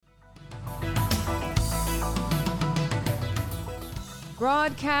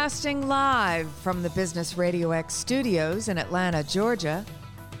Broadcasting live from the Business Radio X studios in Atlanta, Georgia,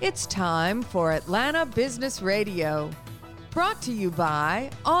 it's time for Atlanta Business Radio. Brought to you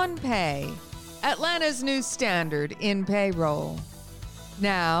by OnPay, Atlanta's new standard in payroll.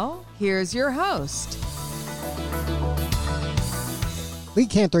 Now, here's your host. Lee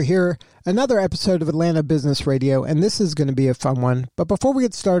Cantor here, another episode of Atlanta Business Radio, and this is going to be a fun one. But before we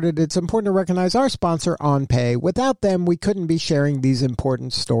get started, it's important to recognize our sponsor, OnPay. Without them, we couldn't be sharing these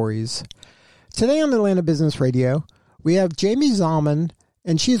important stories. Today on Atlanta Business Radio, we have Jamie Zalman,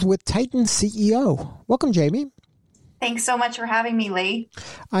 and she's with Titan CEO. Welcome, Jamie. Thanks so much for having me, Lee.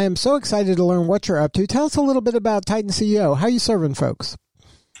 I am so excited to learn what you're up to. Tell us a little bit about Titan CEO. How are you serving folks?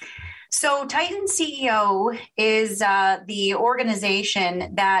 So Titan CEO is the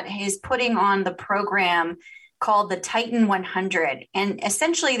organization that is putting on the program called the Titan 100. And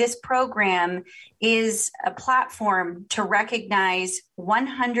essentially this program is a platform to recognize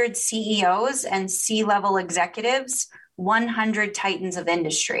 100 CEOs and C-level executives, 100 titans of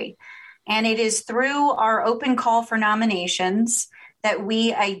industry. And it is through our open call for nominations that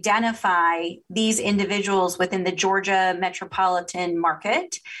we identify these individuals within the Georgia metropolitan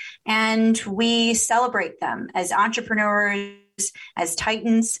market, and we celebrate them as entrepreneurs, as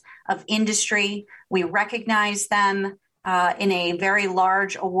titans of industry. We recognize them in a very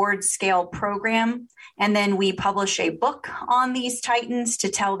large award scale program, and then we publish a book on these titans to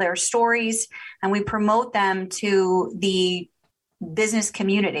tell their stories, and we promote them to the business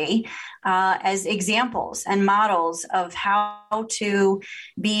community as examples and models of how to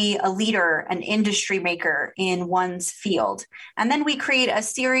be a leader, an industry maker in one's field. And then we create a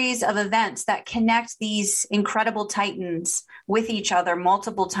series of events that connect these incredible titans with each other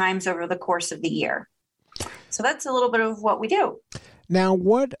multiple times over the course of the year. So that's a little bit of what we do. Now,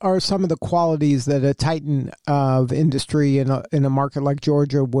 what are some of the qualities that a titan of industry in a market like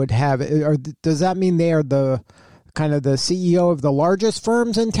Georgia would have? Or does that mean they are the kind of the CEO of the largest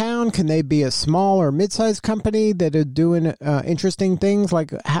firms in town? Can they be a small or mid-sized company that are doing interesting things?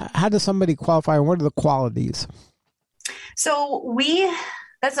 Like, how does somebody qualify, and what are the qualities? So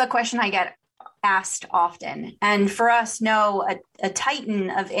that's a question I get asked often. And for us, no, a titan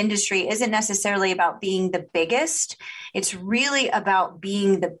of industry isn't necessarily about being the biggest. It's really about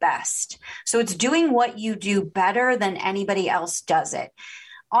being the best. So it's doing what you do better than anybody else does it.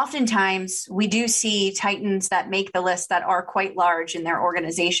 Oftentimes, we do see titans that make the list that are quite large in their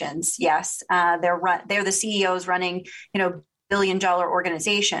organizations. Yes, they're the CEOs running, billion-dollar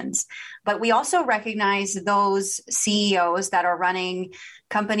organizations. But we also recognize those CEOs that are running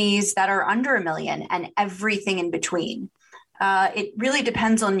companies that are under $1 million and everything in between. It really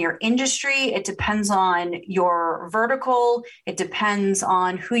depends on your industry. It depends on your vertical. It depends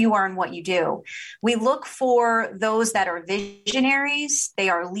on who you are and what you do. We look for those that are visionaries. They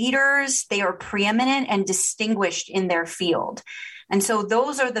are leaders. They are preeminent and distinguished in their field. And so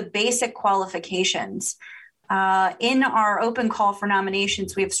those are the basic qualifications. In our open call for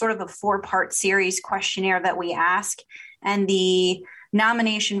nominations, we have sort of a 4-part series questionnaire that we ask, and the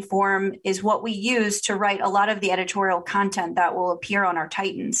nomination form is what we use to write a lot of the editorial content that will appear on our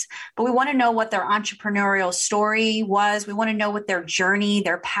titans. But we want to know what their entrepreneurial story was. We want to know what their journey,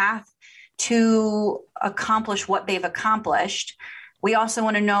 their path to accomplish what they've accomplished. We also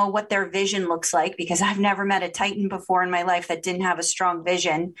want to know what their vision looks like, because I've never met a titan before in my life that didn't have a strong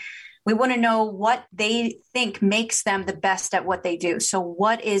vision. We want to know what they think makes them the best at what they do. So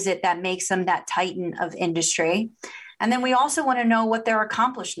what is it that makes them that titan of industry? And then we also want to know what their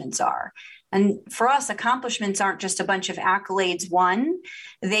accomplishments are. And for us, accomplishments aren't just a bunch of accolades won.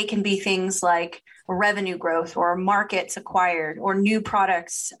 They can be things like revenue growth or markets acquired or new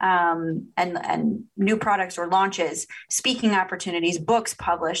products and new products or launches, speaking opportunities, books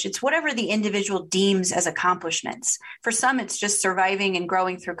published. It's whatever the individual deems as accomplishments. For some, it's just surviving and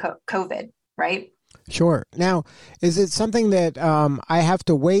growing through COVID, right? Sure. Now, is it something that I have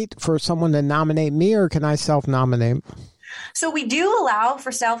to wait for someone to nominate me, or can I self-nominate? So we do allow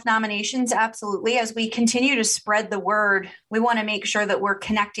for self-nominations, absolutely. As we continue to spread the word, we want to make sure that we're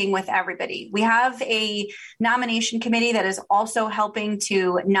connecting with everybody. We have a nomination committee that is also helping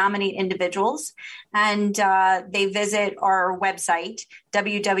to nominate individuals, and they visit our website,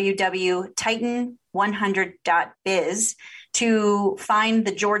 www.titan100.biz, to find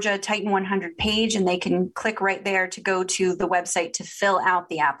the Georgia Titan 100 page, and they can click right there to go to the website to fill out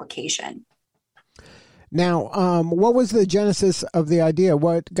the application. Now, what was the genesis of the idea?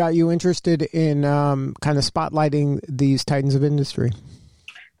 What got you interested in kind of spotlighting these titans of industry?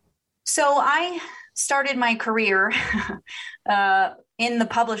 So I started my career in the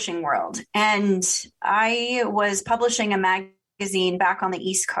publishing world, and I was publishing a magazine magazine back on the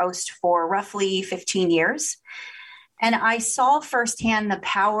East Coast for roughly 15 years. And I saw firsthand the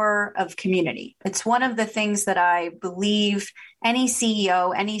power of community. It's one of the things that I believe any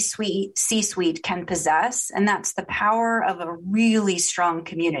CEO, any C-suite can possess, and that's the power of a really strong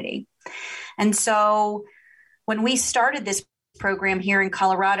community. And so when we started this program here in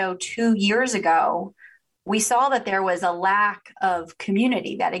Colorado 2 years ago, we saw that there was a lack of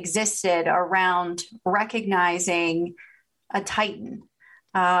community that existed around recognizing a Titan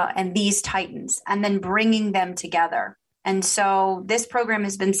and these Titans, and then bringing them together. And so this program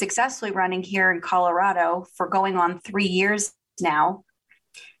has been successfully running here in Colorado for going on 3 years now.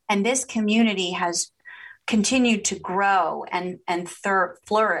 And this community has continued to grow and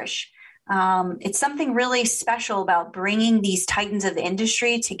flourish. It's something really special about bringing these Titans of the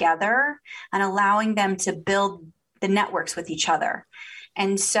industry together and allowing them to build the networks with each other.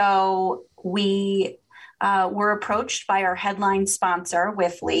 And so we were approached by our headline sponsor,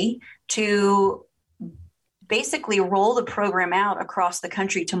 Wifley, to basically roll the program out across the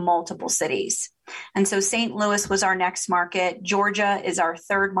country to multiple cities. And so St. Louis was our next market. Georgia is our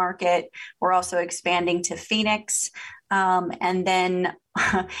third market. We're also expanding to Phoenix. And then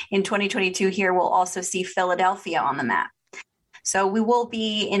in 2022 here, we'll also see Philadelphia on the map. So we will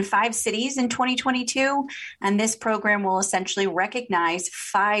be in 5 cities in 2022, and this program will essentially recognize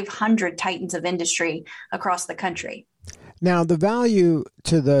 500 Titans of industry across the country. Now, the value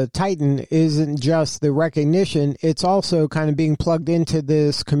to the Titan isn't just the recognition, it's also kind of being plugged into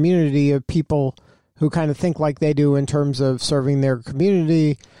this community of people who kind of think like they do in terms of serving their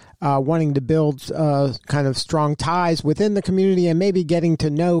community, wanting to build kind of strong ties within the community, and maybe getting to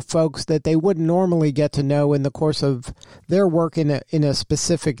know folks that they wouldn't normally get to know in the course of their work in a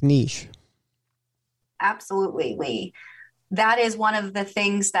specific niche. Absolutely, Lee. That is one of the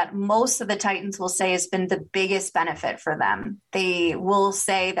things that most of the Titans will say has been the biggest benefit for them. They will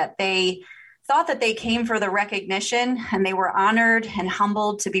say that they thought that they came for the recognition, and they were honored and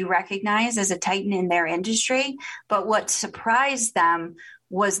humbled to be recognized as a Titan in their industry. But what surprised them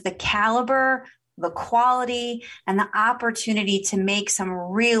was the caliber, the quality, and the opportunity to make some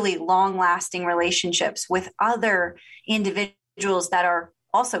really long-lasting relationships with other individuals that are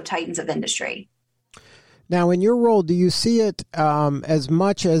also Titans of industry. Now, in your role, do you see it as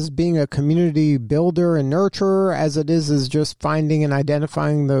much as being a community builder and nurturer as it is as just finding and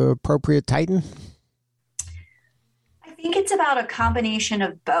identifying the appropriate Titan? I think it's about a combination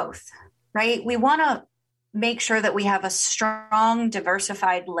of both, right? We want to make sure that we have a strong,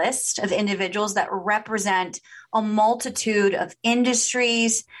 diversified list of individuals that represent a multitude of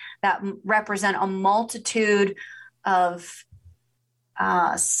industries, that represent a multitude of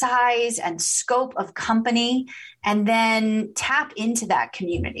size and scope of company, and then tap into that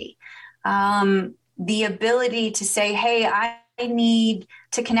community. The ability to say, hey, I need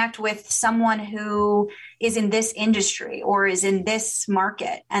to connect with someone who is in this industry or is in this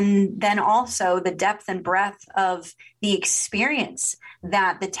market. And then also the depth and breadth of the experience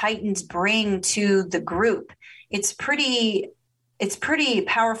that the Titans bring to the group. It's pretty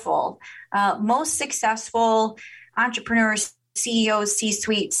powerful. Most successful entrepreneurs, CEOs,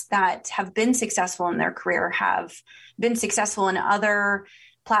 C-suites that have been successful in their career have been successful in other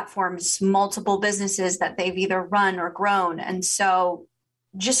platforms, multiple businesses that they've either run or grown. And so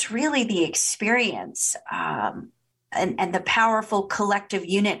just really the experience and the powerful collective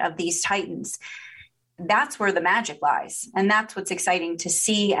unit of these Titans, that's where the magic lies. And that's what's exciting to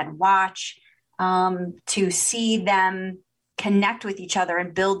see and watch, to see them connect with each other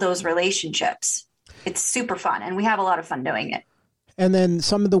and build those relationships. It's super fun, and we have a lot of fun doing it. And then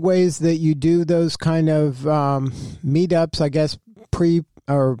some of the ways that you do those kind of meetups, I guess,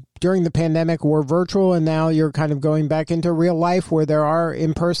 during the pandemic were virtual, and now you're kind of going back into real life where there are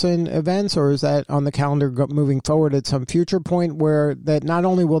in-person events, or is that on the calendar moving forward at some future point where that not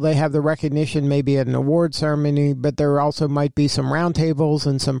only will they have the recognition maybe at an award ceremony, but there also might be some roundtables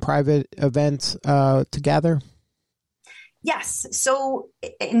and some private events together? Yes. So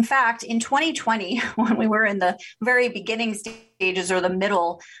in fact, in 2020, when we were in the very beginning stages or the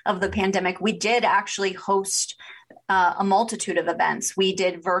middle of the pandemic, we did actually host a multitude of events. We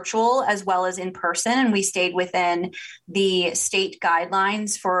did virtual as well as in person, and we stayed within the state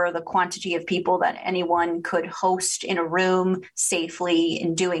guidelines for the quantity of people that anyone could host in a room safely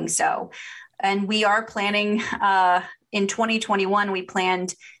in doing so. And we are planning in 2021, we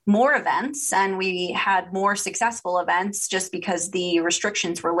planned more events, and we had more successful events just because the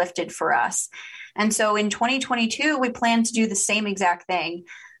restrictions were lifted for us. And so in 2022, we plan to do the same exact thing,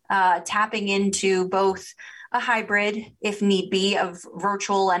 tapping into both a hybrid, if need be, of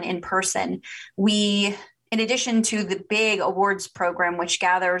virtual and in person. We in addition to the big awards program, which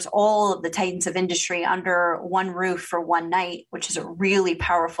gathers all of the titans of industry under one roof for one night, which is a really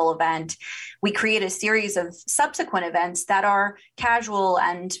powerful event, we create a series of subsequent events that are casual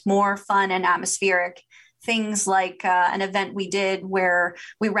and more fun and atmospheric. Things like an event we did where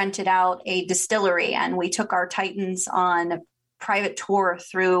we rented out a distillery and we took our titans on a private tour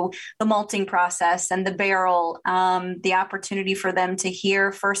through the malting process and the barrel, the opportunity for them to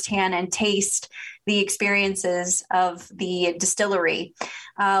hear firsthand and taste the experiences of the distillery.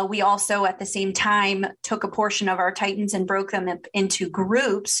 We also, at the same time, took a portion of our titans and broke them into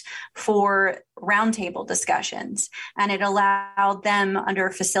groups for roundtable discussions. And it allowed them, under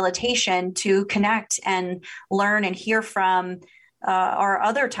facilitation, to connect and learn and hear from our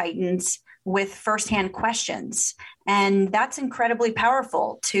other titans with firsthand questions. And that's incredibly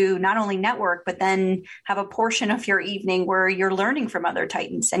powerful to not only network, but then have a portion of your evening where you're learning from other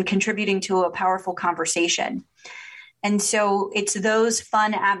titans and contributing to a powerful conversation. And so it's those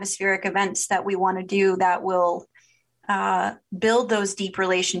fun atmospheric events that we want to do that will build those deep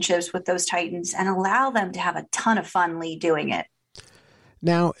relationships with those titans and allow them to have a ton of fun doing it.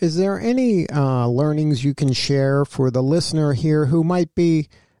 Now, is there any learnings you can share for the listener here who might be,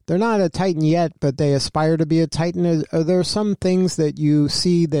 they're not a Titan yet, but they aspire to be a Titan? Are there some things that you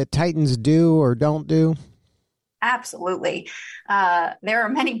see that Titans do or don't do? Absolutely. There are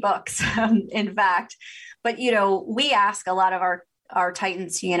many books, in fact, but, we ask a lot of our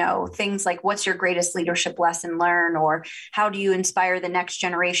Titans, things like, what's your greatest leadership lesson learned? Or how do you inspire the next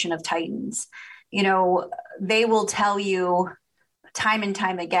generation of Titans? They will tell you time and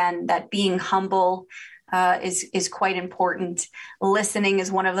time again that being humble is quite important. Listening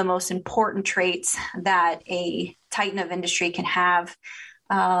is one of the most important traits that a Titan of industry can have.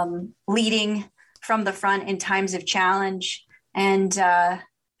 Leading from the front in times of challenge, and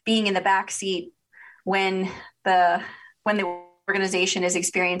being in the back seat when the organization is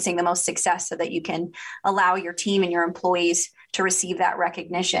experiencing the most success, so that you can allow your team and your employees to receive that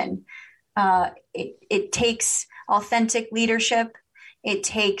recognition. It takes authentic leadership. It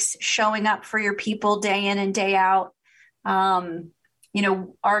takes showing up for your people day in and day out.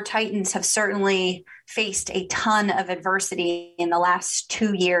 Our Titans have certainly faced a ton of adversity in the last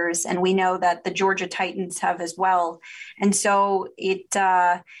 2 years, and we know that the Georgia Titans have as well. And so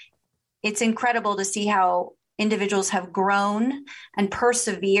it's incredible to see how individuals have grown and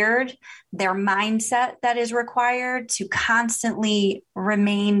persevered, their mindset that is required to constantly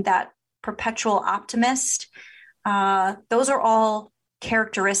remain that perpetual optimist. Those are all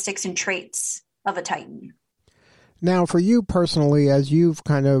characteristics and traits of a Titan. Now, for you personally, as you've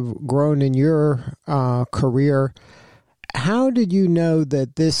kind of grown in your career, how did you know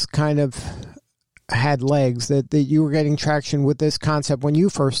that this kind of had legs, that you were getting traction with this concept when you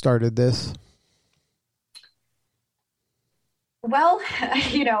first started this? Well,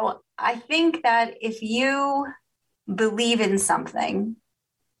 I think that if you believe in something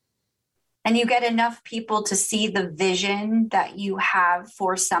and you get enough people to see the vision that you have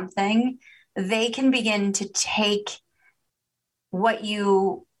for something, they can begin to take what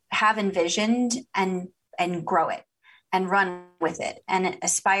you have envisioned and grow it and run with it and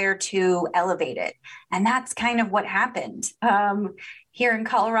aspire to elevate it. And that's kind of what happened. Here in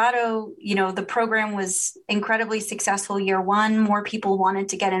Colorado, the program was incredibly successful year one. More people wanted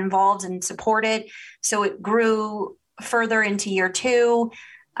to get involved and support it. So it grew further into year two.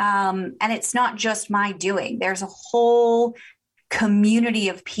 And it's not just my doing. There's a whole community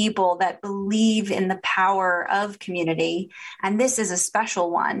of people that believe in the power of community. And this is a special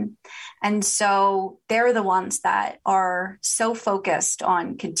one. And so they're the ones that are so focused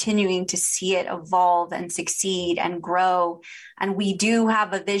on continuing to see it evolve and succeed and grow. And we do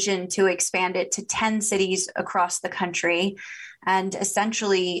have a vision to expand it to 10 cities across the country and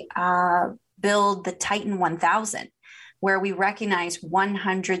essentially build the Titan 1000. Where we recognize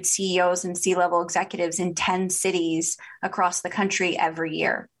 100 CEOs and C-level executives in 10 cities across the country every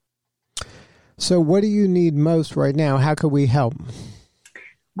year. So what do you need most right now? How can we help?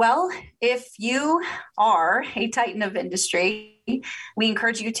 Well, if you are a Titan of industry, we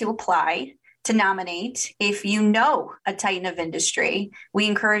encourage you to apply to nominate. If you know a Titan of industry, we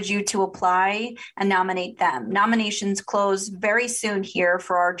encourage you to apply and nominate them. Nominations close very soon here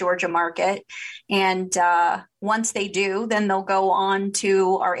for our Georgia market. And once they do, then they'll go on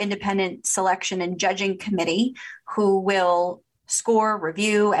to our independent selection and judging committee, who will score,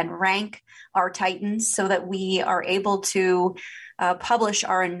 review, and rank our Titans so that we are able to publish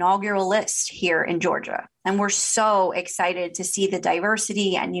our inaugural list here in Georgia. And we're so excited to see the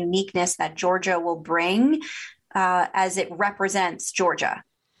diversity and uniqueness that Georgia will bring as it represents Georgia.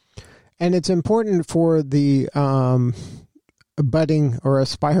 And it's important for the budding or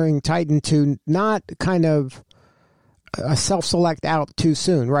aspiring Titan to not kind of self-select out too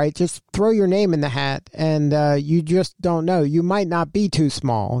soon, right? Just throw your name in the hat, and you just don't know. You might not be too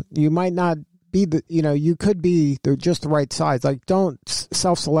small. You might not be you could be just the right size. Like, don't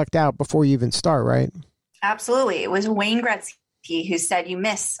self-select out before you even start, right? Absolutely. It was Wayne Gretzky who said you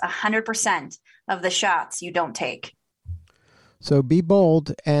miss 100% of the shots you don't take. So be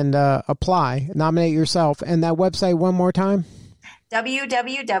bold and apply, nominate yourself. And that website one more time?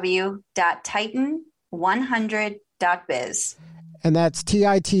 www.titan100.biz. And that's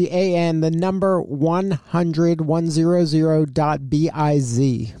TITAN, the number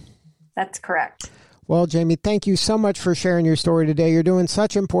 100.biz. That's correct. Well, Jamie, thank you so much for sharing your story today. You're doing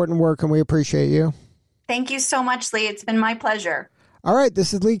such important work, and we appreciate you. Thank you so much, Lee. It's been my pleasure. All right,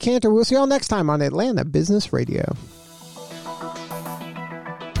 this is Lee Cantor. We'll see you all next time on Atlanta Business Radio.